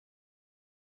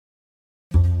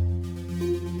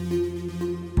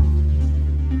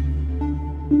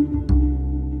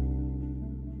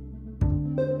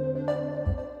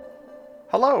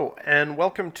Hello, and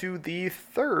welcome to the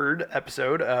third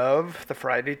episode of the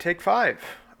Friday Take 5,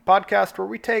 a podcast where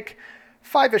we take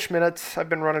 5-ish minutes, I've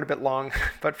been running a bit long,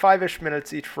 but 5-ish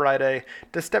minutes each Friday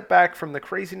to step back from the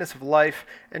craziness of life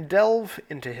and delve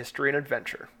into history and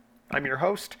adventure. I'm your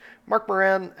host, Mark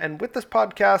Moran, and with this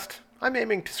podcast, I'm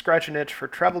aiming to scratch an itch for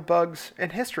travel bugs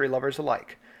and history lovers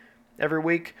alike. Every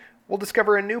week, we'll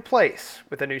discover a new place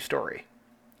with a new story.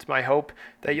 It's my hope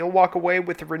that you'll walk away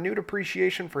with a renewed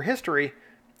appreciation for history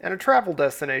and a travel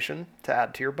destination to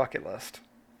add to your bucket list.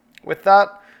 With that,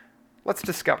 let's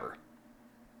discover.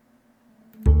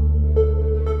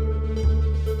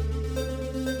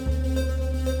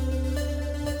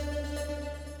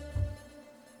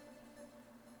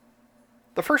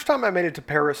 The first time I made it to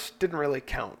Paris didn't really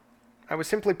count. I was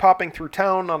simply popping through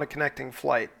town on a connecting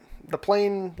flight. The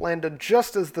plane landed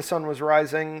just as the sun was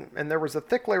rising, and there was a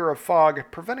thick layer of fog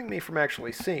preventing me from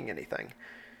actually seeing anything.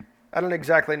 I don't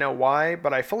exactly know why,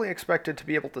 but I fully expected to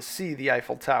be able to see the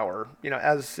Eiffel Tower,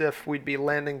 as if we'd be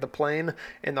landing the plane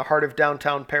in the heart of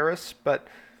downtown Paris. But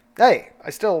hey,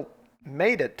 I still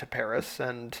made it to Paris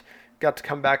and got to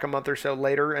come back a month or so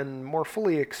later and more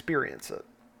fully experience it.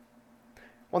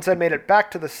 Once I made it back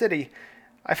to the city,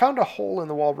 I found a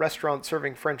hole-in-the-wall restaurant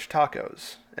serving French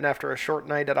tacos, and after a short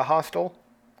night at a hostel,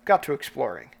 got to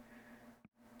exploring.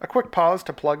 A quick pause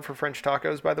to plug for French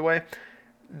tacos, by the way.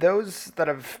 Those that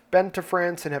have been to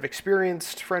France and have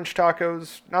experienced French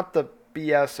tacos, not the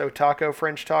BS Otaco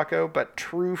French taco, but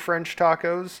true French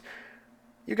tacos,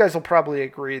 you guys will probably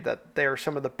agree that they are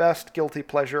some of the best guilty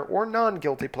pleasure or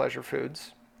non-guilty pleasure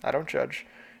foods, I don't judge,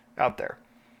 out there.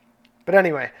 But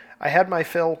anyway, I had my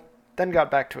fill, then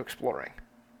got back to exploring.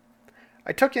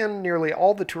 I took in nearly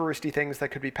all the touristy things that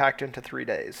could be packed into 3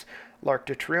 days. L'Arc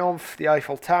de Triomphe, the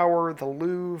Eiffel Tower, the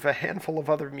Louvre, a handful of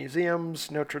other museums,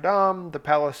 Notre Dame, the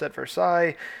Palace at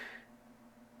Versailles.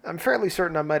 I'm fairly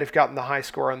certain I might have gotten the high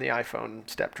score on the iPhone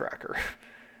step tracker.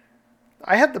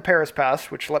 I had the Paris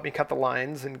Pass, which let me cut the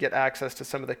lines and get access to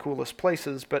some of the coolest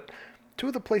places, but two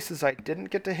of the places I didn't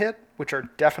get to hit, which are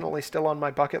definitely still on my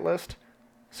bucket list,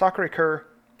 Sacré-Cœur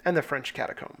and the French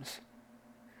Catacombs.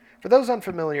 For those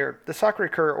unfamiliar, the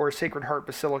Sacré-Cœur or Sacred Heart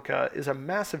Basilica is a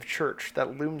massive church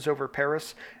that looms over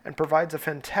Paris and provides a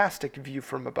fantastic view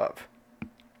from above.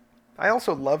 I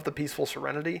also love the peaceful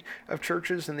serenity of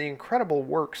churches and the incredible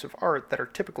works of art that are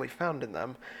typically found in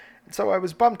them, and so I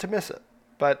was bummed to miss it,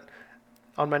 but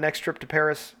on my next trip to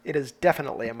Paris, it is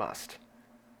definitely a must.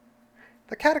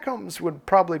 The catacombs would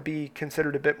probably be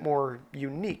considered a bit more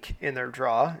unique in their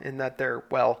draw, in that they're,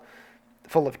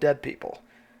 full of dead people.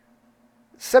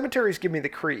 Cemeteries give me the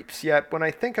creeps, yet when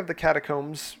I think of the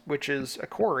catacombs, which is a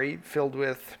quarry filled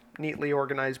with neatly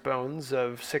organized bones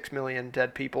of 6 million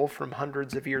dead people from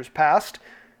hundreds of years past,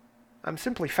 I'm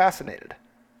simply fascinated.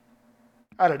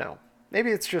 I don't know,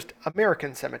 maybe it's just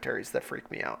American cemeteries that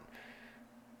freak me out.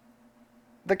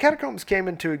 The catacombs came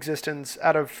into existence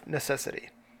out of necessity.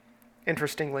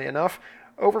 Interestingly enough,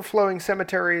 overflowing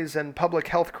cemeteries and public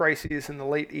health crises in the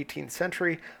late 18th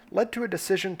century led to a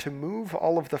decision to move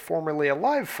all of the formerly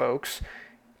alive folks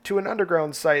to an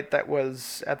underground site that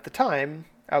was, at the time,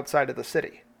 outside of the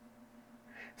city.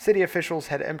 City officials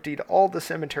had emptied all the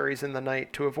cemeteries in the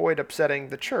night to avoid upsetting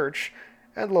the church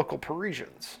and local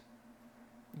Parisians.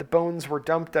 The bones were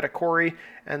dumped at a quarry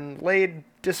and laid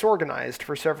disorganized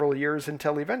for several years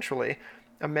until eventually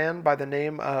a man by the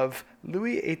name of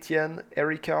Louis-Étienne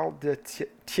Héricard de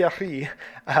Thierry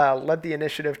led the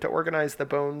initiative to organize the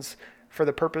bones for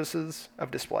the purposes of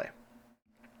display.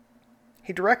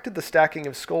 He directed the stacking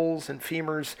of skulls and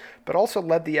femurs, but also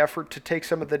led the effort to take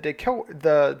some of the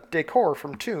decor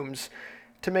from tombs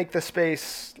to make the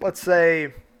space, let's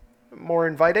say, more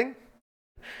inviting.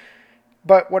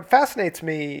 But what fascinates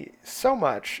me so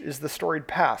much is the storied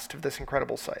past of this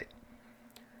incredible site.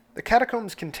 The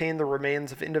catacombs contain the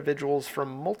remains of individuals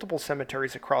from multiple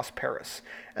cemeteries across Paris,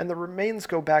 and the remains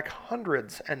go back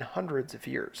hundreds and hundreds of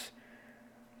years.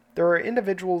 There are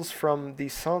individuals from the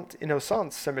Saint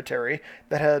Innocents cemetery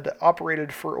that had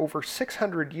operated for over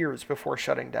 600 years before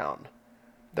shutting down.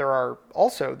 There are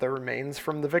also the remains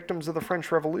from the victims of the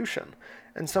French Revolution,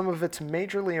 and some of its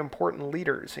majorly important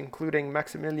leaders, including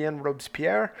Maximilien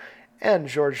Robespierre and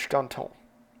Georges Danton.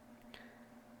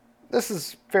 This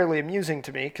is fairly amusing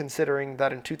to me, considering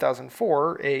that in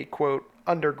 2004, a, quote,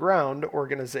 underground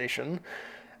organization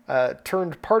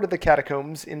turned part of the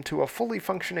catacombs into a fully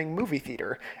functioning movie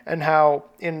theater, and how,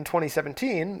 in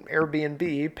 2017,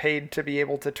 Airbnb paid to be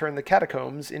able to turn the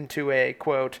catacombs into a,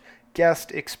 quote,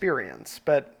 guest experience.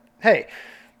 But hey,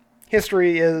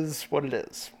 history is what it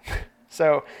is.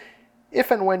 So, if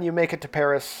and when you make it to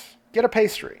Paris, get a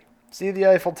pastry. See the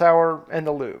Eiffel Tower and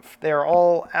the Louvre. They are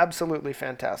all absolutely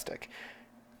fantastic.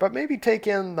 But maybe take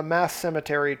in the mass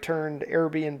cemetery turned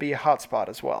Airbnb hotspot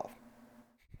as well.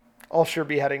 I'll sure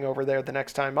be heading over there the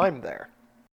next time I'm there.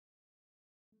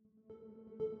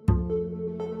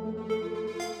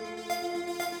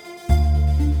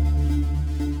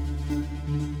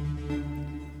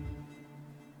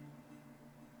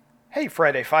 Hey,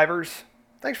 Friday Fivers.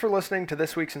 Thanks for listening to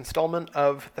this week's installment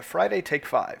of the Friday Take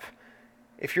 5.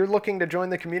 If you're looking to join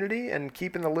the community and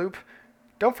keep in the loop,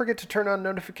 don't forget to turn on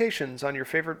notifications on your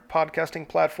favorite podcasting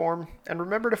platform, and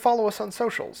remember to follow us on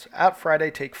socials at Friday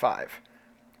Take 5.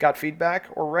 Got feedback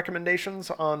or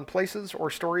recommendations on places or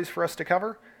stories for us to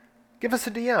cover? Give us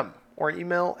a DM or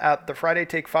email at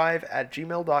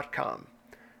thefridaytake5@gmail.com.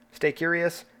 Stay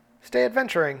curious, stay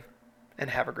adventuring,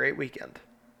 and have a great weekend.